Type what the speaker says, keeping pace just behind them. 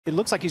It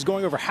looks like he's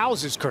going over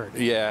houses, Kurt.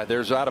 Yeah,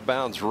 there's out of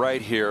bounds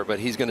right here, but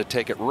he's going to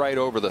take it right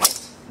over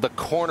the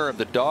corner of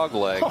the dog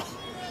leg. Oh.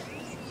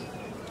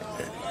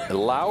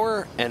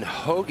 Lauer and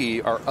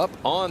Hoagie are up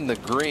on the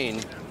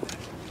green.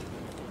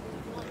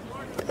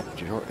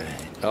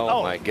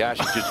 Oh my gosh,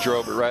 he just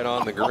drove it right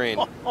on the green.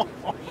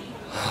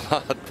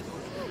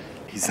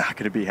 He's not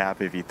going to be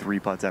happy if he three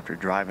putts after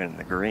driving in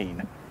the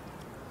green.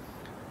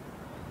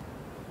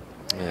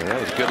 Yeah,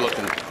 that was a good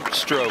looking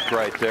stroke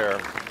right there.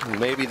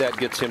 Maybe that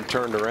gets him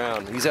turned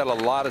around. He's had a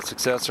lot of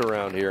success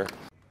around here.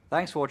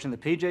 Thanks for watching the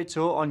PGA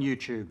Tour on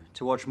YouTube.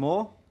 To watch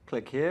more,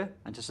 click here,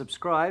 and to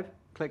subscribe,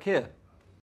 click here.